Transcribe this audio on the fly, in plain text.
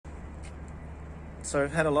So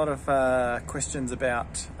I've had a lot of questions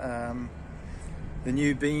about the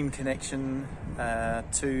new beam connection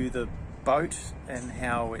to the boat and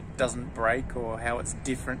how it doesn't break or how it's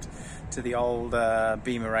different to the old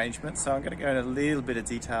beam arrangement. So I'm going to go into a little bit of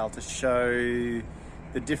detail to show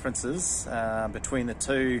the differences between the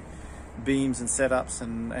two beams and setups,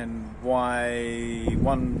 and why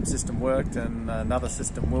one system worked and another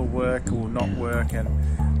system will work or not work, and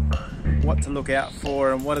what to look out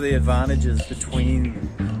for and what are the advantages between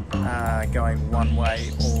going one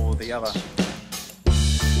way or the other.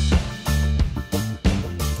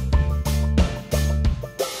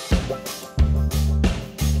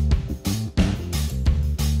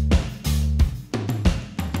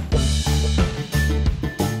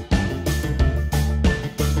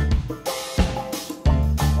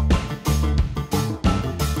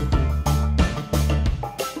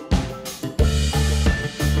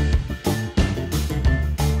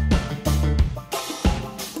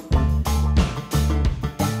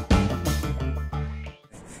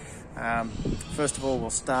 First of all, we'll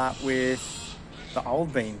start with the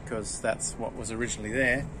old beam because that's what was originally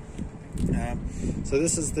there. So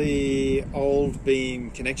this is the old beam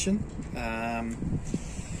connection,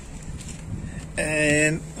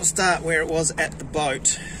 and we'll start where it was at the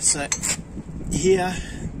boat. So here,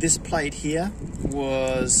 this plate here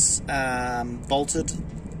was bolted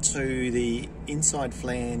to the inside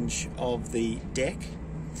flange of the deck,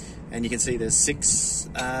 and you can see there's 6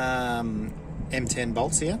 M10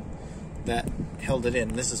 bolts here that held it in.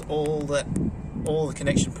 This is all the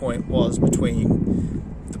connection point was between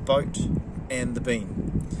the boat and the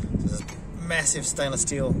beam. So there's a massive stainless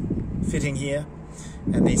steel fitting here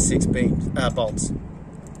and these 6 bolts.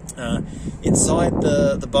 Inside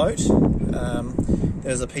the boat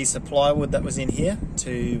there's a piece of plywood that was in here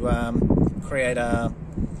to create a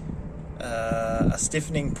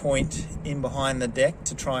stiffening point in behind the deck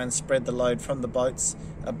to try and spread the load from the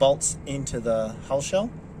bolts into the hull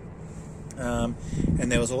shell.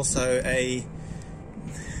 And there was also a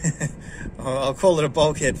I'll call it a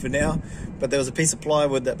bulkhead for now, but there was a piece of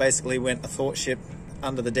plywood that basically went athwartship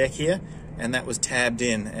under the deck here, and that was tabbed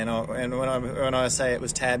in. And when I say it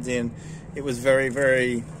was tabbed in, it was very,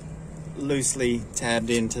 very loosely tabbed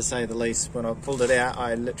in, to say the least. When I pulled it out,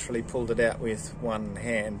 I literally pulled it out with one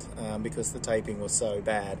hand because the taping was so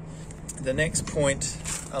bad. The next point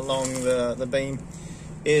along the beam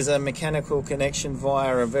is a mechanical connection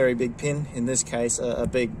via a very big pin, in this case a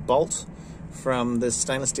big bolt from the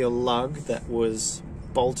stainless steel lug that was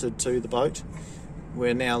bolted to the boat.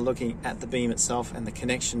 We're now looking at the beam itself, and the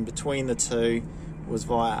connection between the two was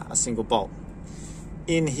via a single bolt.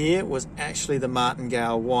 In here was actually the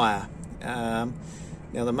martingale wire. Now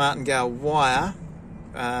the martingale wire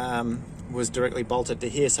was directly bolted to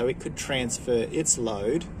here, so it could transfer its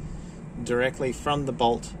load directly from the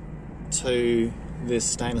bolt to this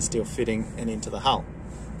stainless steel fitting and into the hull.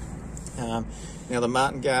 Now the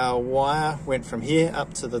martingale wire went from here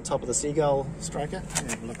up to the top of the seagull striker.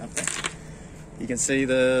 Have a look up there. You can see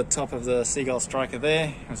the top of the seagull striker there.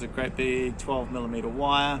 It was a great big 12mm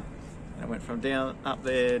wire, and it went from up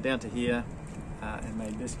there down to here and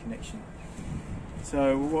made this connection.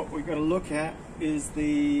 So what we've got to look at is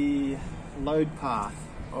the load path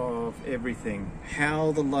of everything,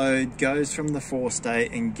 how the load goes from the forestay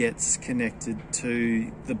and gets connected to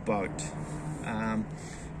the boat,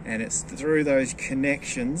 and it's through those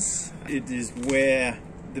connections it is where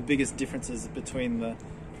the biggest differences between the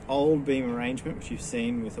old beam arrangement, which you've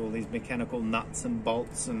seen with all these mechanical nuts and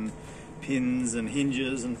bolts and pins and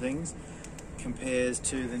hinges and things, compares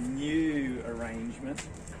to the new arrangement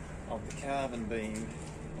of the carbon beam,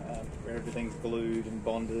 where everything's glued and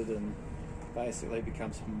bonded and basically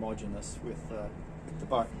becomes homogeneous with the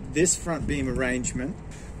boat. This front beam arrangement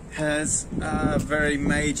has a very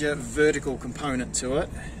major vertical component to it,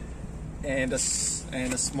 and a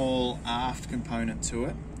small aft component to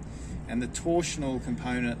it, and the torsional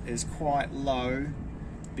component is quite low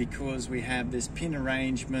because we have this pin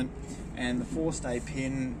arrangement, and the forestay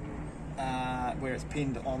pin where it's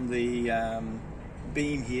pinned on the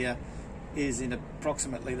beam here is in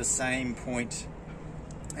approximately the same point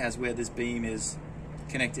as where this beam is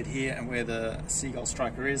connected here and where the seagull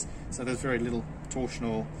striker is, so there's very little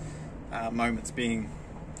torsional moments being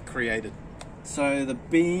created. So the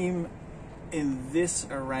beam in this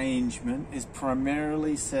arrangement is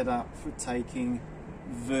primarily set up for taking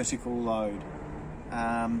vertical load.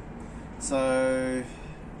 So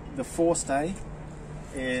the forestay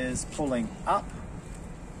is pulling up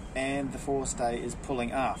and the forestay is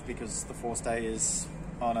pulling aft, because the forestay is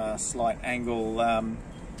on a slight angle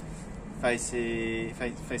facing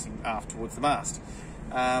aft towards the mast.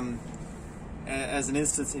 as an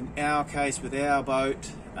instance, in our case with our boat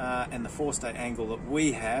and the forestay angle that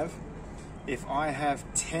we have, if I have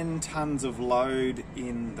 10 tons of load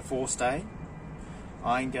in the forestay,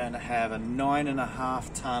 I'm going to have a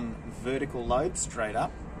 9.5 ton vertical load straight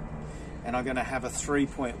up, and I'm going to have a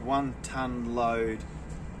 3.1 ton load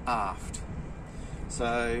aft.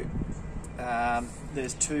 So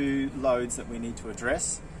there's two loads that we need to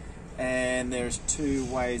address, and there's two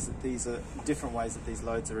ways that these are different ways that these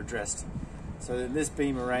loads are addressed. So in this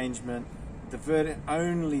beam arrangement,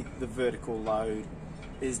 only the vertical load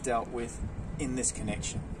is dealt with in this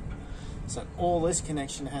connection. So all this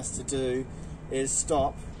connection has to do is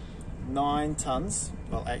stop 9 tons,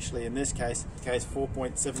 well actually in this case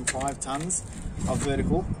 4.75 tons of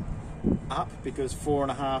vertical up, because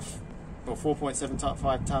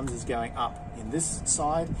 4.75 tons is going up in this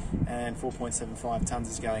side and 4.75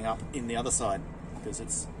 tons is going up in the other side, because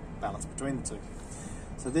it's balanced between the two.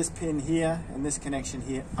 So this pin here and this connection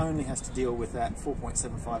here only has to deal with that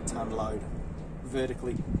 4.75 ton load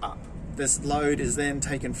vertically up. This load is then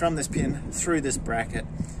taken from this pin through this bracket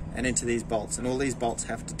and into these bolts, and all these bolts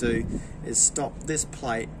have to do is stop this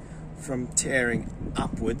plate from tearing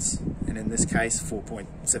upwards, and in this case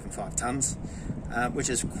 4.75 tons, which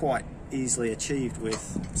is quite easily achieved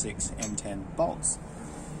with 6 M10 bolts.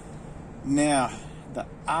 Now the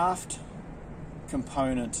aft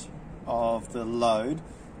component of the load,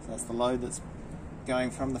 so that's the load that's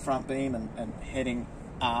going from the front beam and heading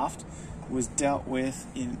aft, was dealt with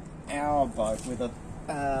in our boat with a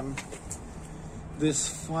this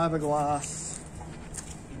fiberglass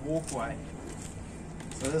walkway.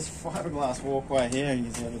 So this fiberglass walkway here, you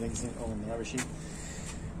can see everything's all in the rubbish here,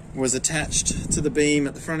 was attached to the beam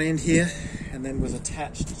at the front end here, and then was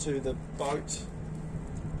attached to the boat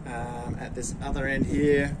at this other end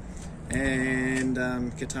here. And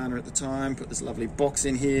Katana at the time put this lovely box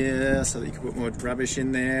in here so that you could put more rubbish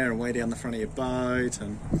in there and way down the front of your boat,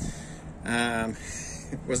 and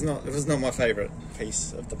it was not my favourite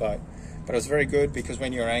piece of the boat, but it was very good because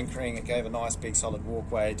when you're anchoring, it gave a nice big solid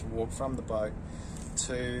walkway to walk from the boat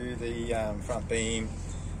to the front beam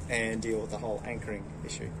and deal with the whole anchoring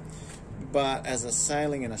issue. But as a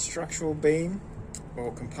sailing and a structural beam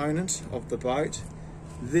or component of the boat,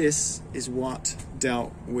 this is what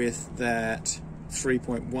dealt with that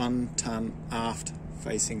 3.1 ton aft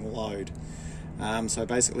facing load. So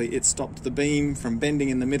basically it stopped the beam from bending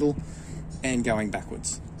in the middle and going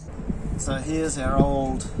backwards. So here's our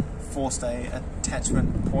old forestay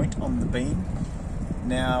attachment point on the beam.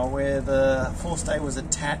 Now where the forestay was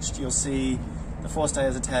attached, you'll see the forestay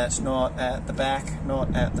is attached not at the back,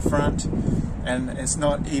 not at the front, and it's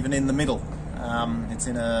not even in the middle. It's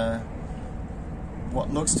in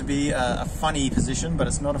what looks to be a funny position, but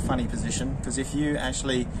it's not a funny position, because if you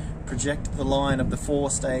actually project the line of the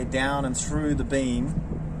forestay down and through the beam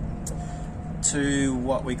to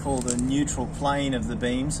what we call the neutral plane of the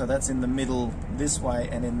beam, so that's in the middle this way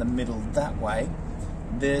and in the middle that way,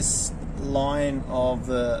 this line of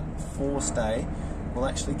the forestay will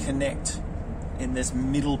actually connect in this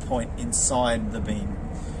middle point inside the beam.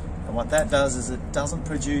 And what that does is it doesn't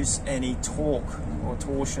produce any torque or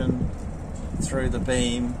torsion through the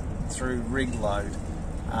beam through rig load,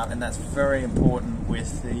 and that's very important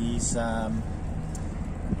with these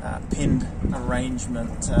pinned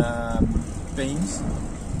arrangement beams,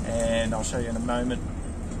 and I'll show you in a moment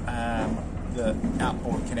the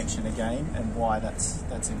outboard connection again and why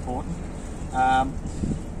that's important.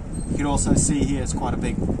 You can also see here it's quite a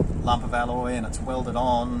big lump of alloy and it's welded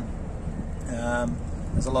on.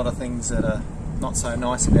 There's a lot of things that are not so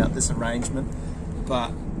nice about this arrangement,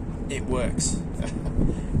 but it works.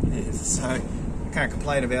 So I can't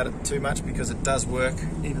complain about it too much because it does work,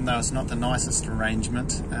 even though it's not the nicest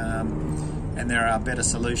arrangement, and there are better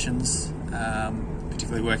solutions,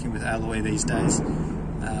 particularly working with alloy these days,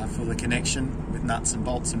 for the connection with nuts and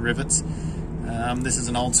bolts and rivets. This is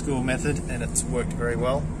an old school method and it's worked very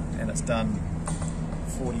well, and it's done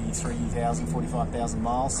 45,000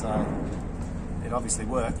 miles, so it obviously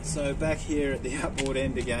worked. So back here at the outboard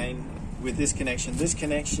end again with this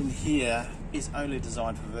connection here is only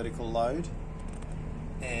designed for vertical load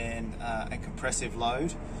and compressive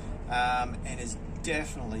load, and is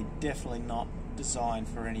definitely not designed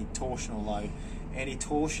for any torsional load. Any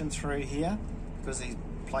torsion through here, because these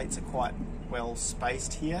plates are quite well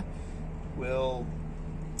spaced here, will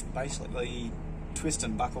basically twist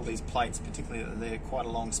and buckle these plates, particularly that they're quite a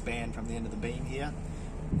long span from the end of the beam here.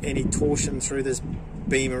 Any torsion through this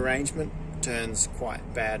beam arrangement turns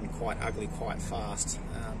quite bad and quite ugly quite fast,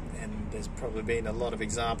 and there's probably been a lot of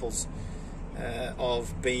examples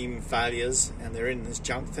of beam failures, and they're in this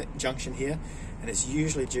junction here, and it's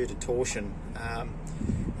usually due to torsion.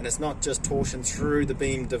 And it's not just torsion through the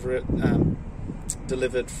beam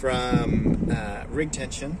delivered from rig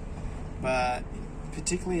tension, but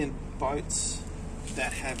particularly in boats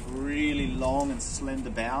that have really long and slender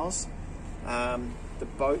bows, the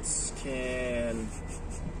boats can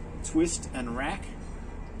twist and rack.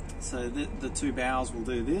 So the two bows will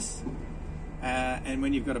do this, and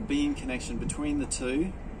when you've got a beam connection between the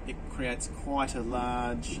two, it creates quite a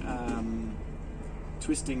large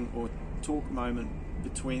twisting or torque moment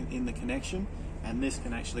in the connection, and this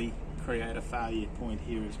can actually create a failure point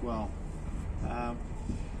here as well.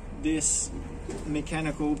 This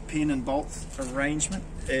mechanical pin and bolt arrangement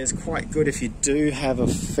is quite good if you do have a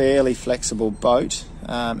fairly flexible boat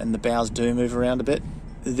and the bows do move around a bit.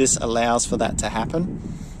 This allows for that to happen,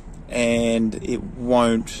 and it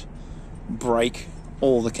won't break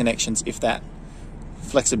all the connections if that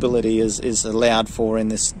flexibility is allowed for in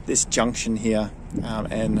this junction here,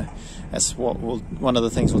 and that's one of the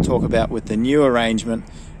things we'll talk about with the new arrangement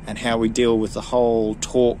and how we deal with the whole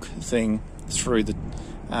torque thing through the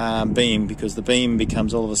beam, because the beam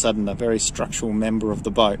becomes all of a sudden a very structural member of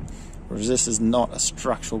the boat, whereas this is not a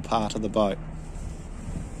structural part of the boat.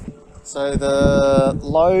 So the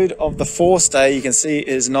load of the forestay, you can see,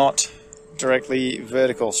 is not directly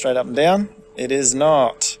vertical, straight up and down. It is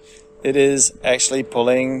not. It is actually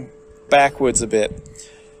pulling backwards a bit.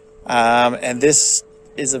 And this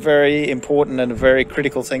is a very important and a very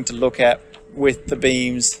critical thing to look at with the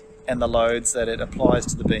beams and the loads that it applies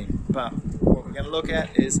to the beam. But what we're going to look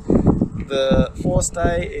at is the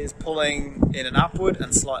forestay is pulling in an upward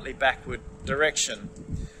and slightly backward direction.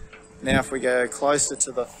 Now if we go closer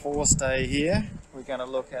to the forestay here, we're going to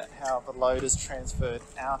look at how the load is transferred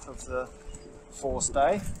out of the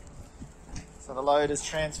forestay. So the load is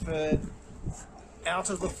transferred out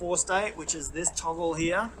of the forestay, which is this toggle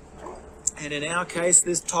here, and in our case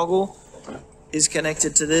this toggle is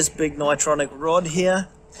connected to this big nitronic rod here,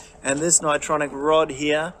 and this nitronic rod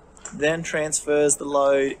here then transfers the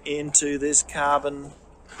load into this carbon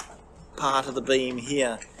part of the beam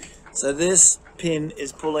here. So this pin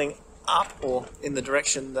is pulling up, or in the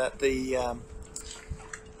direction that the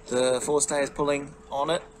forestay is pulling on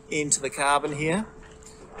it, into the carbon here.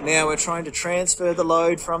 Now we're trying to transfer the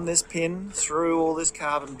load from this pin through all this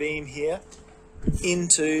carbon beam here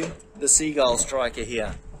into the seagull striker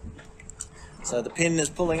here. So the pin is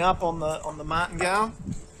pulling up on the martingale.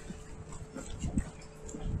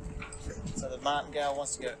 So the martingale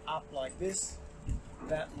wants to go up like this.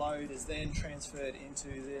 That load is then transferred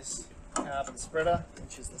into this carbon spreader,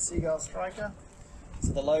 which is the seagull striker.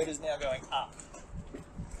 So the load is now going up.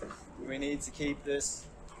 We need to keep this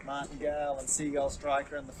martingale and seagull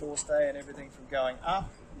striker and the forestay and everything from going up.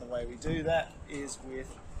 And the way we do that is with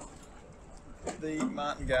the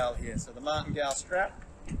martingale here. So the martingale strap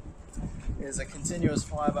is a continuous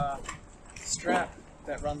fibre strap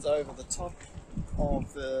that runs over the top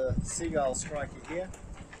of the seagull striker here,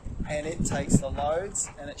 and it takes the loads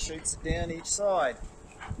and it shoots it down each side.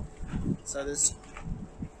 So this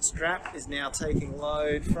strap is now taking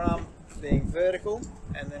load from being vertical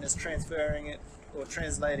and then is transferring it or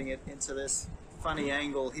translating it into this funny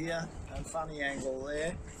angle here and funny angle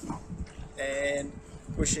there, and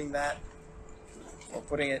pushing that or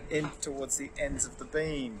putting it in towards the ends of the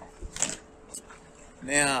beam.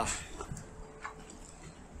 Now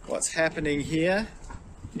what's happening here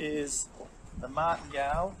is the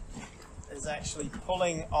martingale is actually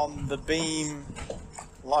pulling on the beam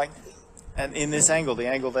and in this angle, the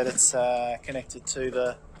angle that it's connected to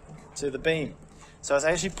the beam. So it's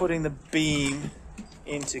actually putting the beam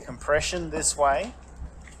into compression this way,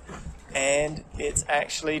 and it's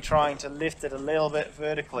actually trying to lift it a little bit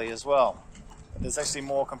vertically as well. There's actually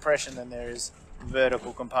more compression than there is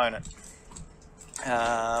vertical component.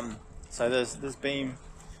 So this beam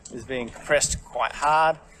is being compressed quite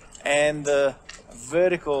hard, and the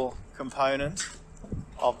vertical component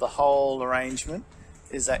of the whole arrangement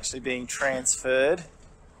is actually being transferred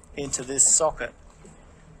into this socket.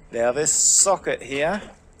 Now this socket here,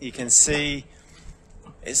 you can see,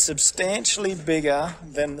 is substantially bigger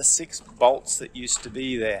than the 6 bolts that used to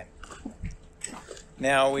be there.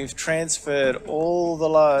 Now we've transferred all the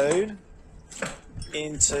load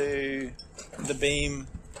into the beam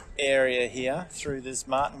area here through this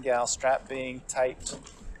martingale strap being taped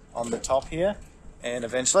on the top here, and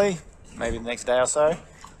eventually, maybe the next day or so,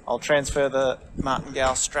 I'll transfer the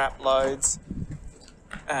martingale strap loads.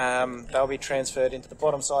 They'll be transferred into the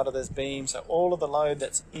bottom side of this beam, so all of the load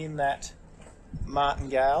that's in that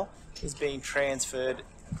martingale is being transferred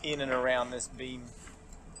in and around this beam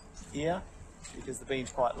here, because the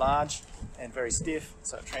beam's quite large and very stiff,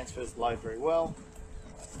 so it transfers the load very well.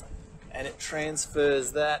 And it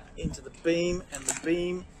transfers that into the beam, and the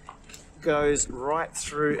beam goes right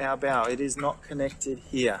through our bow. It is not connected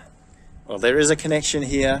here. Well, there is a connection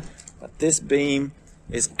here, but this beam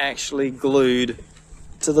is actually glued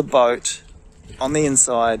to the boat on the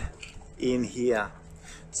inside in here.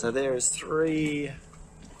 So there is 3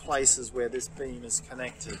 places where this beam is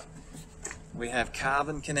connected. We have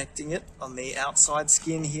carbon connecting it on the outside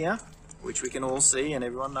skin here, which we can all see and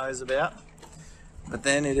everyone knows about. But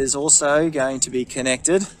then it is also going to be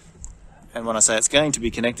connected, and when I say it's going to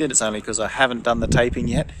be connected, it's only because I haven't done the taping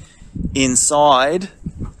yet, inside,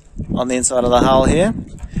 on the inside of the hull here,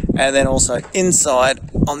 and then also inside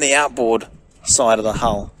on the outboard side of the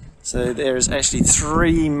hull. So there is actually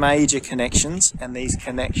 3 major connections, and these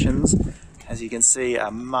connections, as you can see,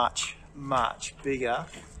 are much, much bigger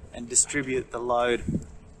and distribute the load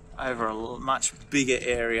over a much bigger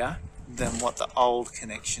area than what the old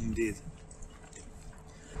connection did.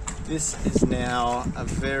 This is now a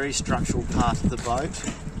very structural part of the boat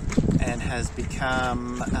and has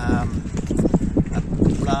become a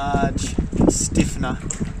large stiffener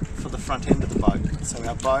for the front end of the boat. So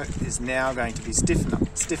our boat is now going to be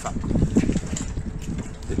stiffer.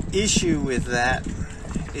 The issue with that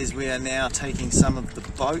is we are now taking some of the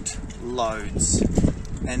boat loads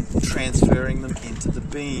and transferring them into the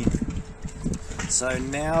beam. So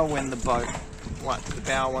now when the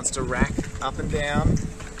bow wants to rack up and down,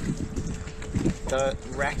 the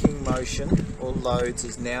racking motion or loads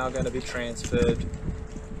is now going to be transferred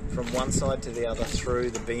from one side to the other through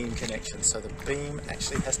the beam connection. So the beam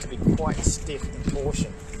actually has to be quite stiff in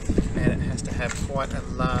torsion, and it has to have quite a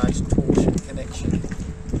large torsion connection.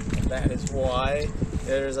 And that is why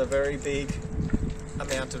there is a very big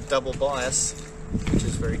amount of double bias, which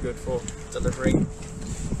is very good for delivering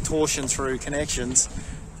torsion through connections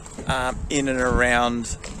in and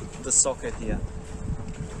around the socket here.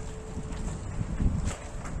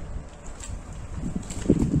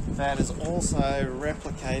 That is also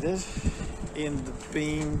replicated in the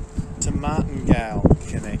beam to martingale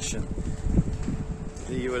connection.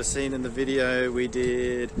 You would have seen in the video we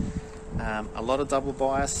did a lot of double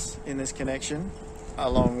bias in this connection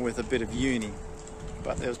along with a bit of uni,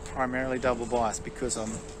 but there was primarily double bias because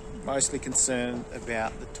I'm mostly concerned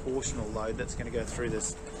about the torsional load that's going to go through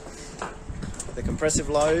this. The compressive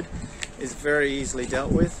load is very easily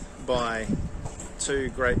dealt with by 2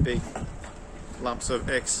 great big lumps of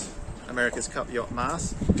ex-America's Cup yacht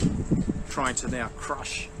mass trying to now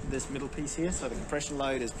crush this middle piece here. So the compression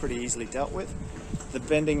load is pretty easily dealt with. The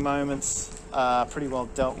bending moments are pretty well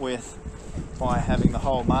dealt with by having the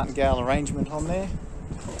whole martingale arrangement on there.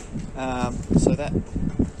 So that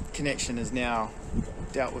connection is now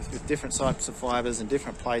dealt with different types of fibres in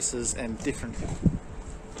different places and different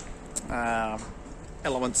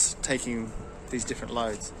elements taking these different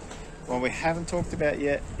loads. What we haven't talked about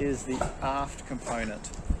yet is the aft component.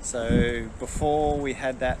 So before we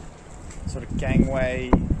had that sort of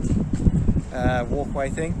gangway walkway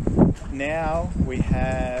thing, now we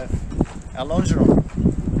have our longeron.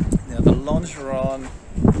 Now the longeron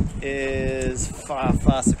is far,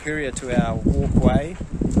 far superior to our walkway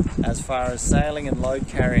as far as sailing and load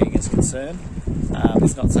carrying is concerned.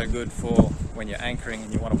 It's not so good for when you're anchoring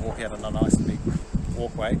and you want to walk out on a nice big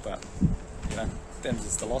walkway, but you know, then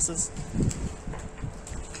there's the losses.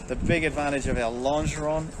 The big advantage of our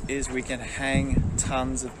longeron is we can hang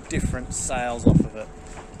tons of different sails off of it.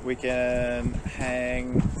 We can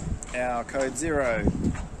hang our Code 0,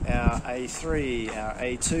 our A3, our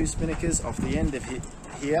A2 spinnakers off the end of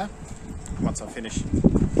here. Once I finish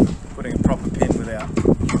putting a proper pin without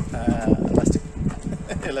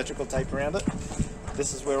electrical tape around it,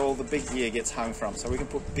 this is where all the big gear gets hung from. So we can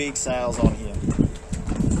put big sails on here.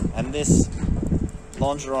 And this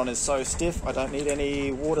longeron is so stiff, I don't need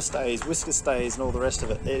any water stays, whisker stays and all the rest of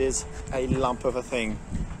it. It is a lump of a thing,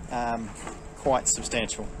 quite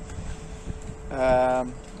substantial.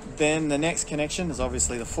 Then the next connection is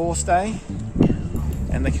obviously the forestay,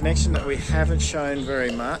 and the connection that we haven't shown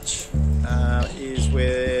very much is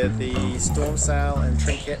where the storm sail and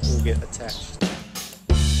trinket will get attached.